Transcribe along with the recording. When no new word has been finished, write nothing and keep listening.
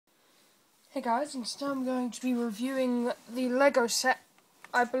Hey guys, and today I'm going to be reviewing the Lego set.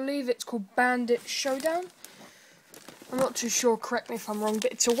 I believe it's called Bandit Showdown. I'm not too sure, correct me if I'm wrong,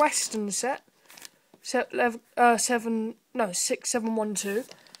 but it's a Western set. 6712.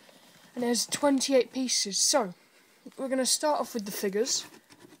 And there's 28 pieces. So, we're going to start off with the figures,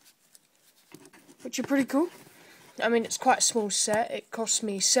 which are pretty cool. I mean, it's quite a small set. It cost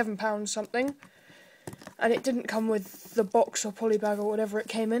me £7 something. And it didn't come with the box or polybag or whatever it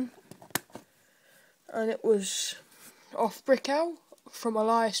came in. And it was off Brick Owl from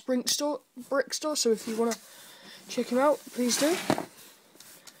Elias Brick Store. So if you want to check him out, please do.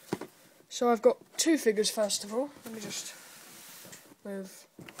 So I've got two figures first of all. Let me just move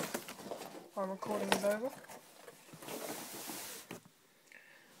my recording over.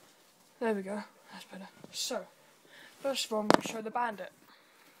 There we go. That's better. So first of all, I'm going to show the Bandit.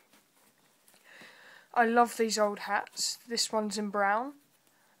 I love these old hats. This one's in brown.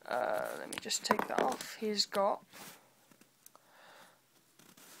 Let me just take that off. He's got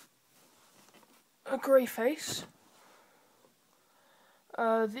a grey face.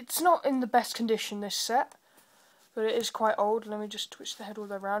 It's not in the best condition, this set, but it is quite old. Let me just twitch the head all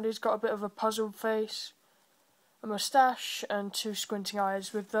the way around. He's got a bit of a puzzled face, a moustache, and two squinting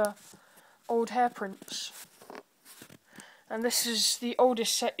eyes with the old hairprints. And this is the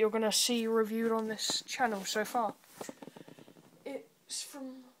oldest set you're going to see reviewed on this channel so far. It's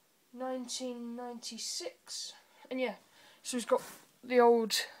from 1996, and yeah, so he's got the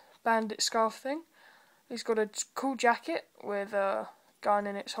old bandit scarf thing. He's got a cool jacket with a gun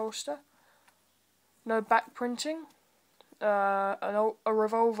in its holster, no back printing, a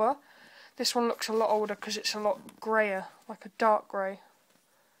revolver. This one looks a lot older because it's a lot greyer, like a dark grey.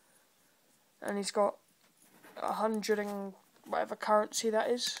 And he's got 100 and whatever currency that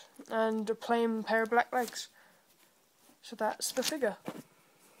is, and a plain pair of black legs. So that's the figure.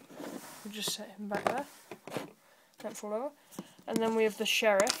 We'll just set him back there. Don't fall over. And then we have the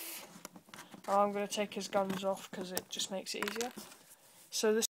sheriff. I'm going to take his guns off because it just makes it easier. So this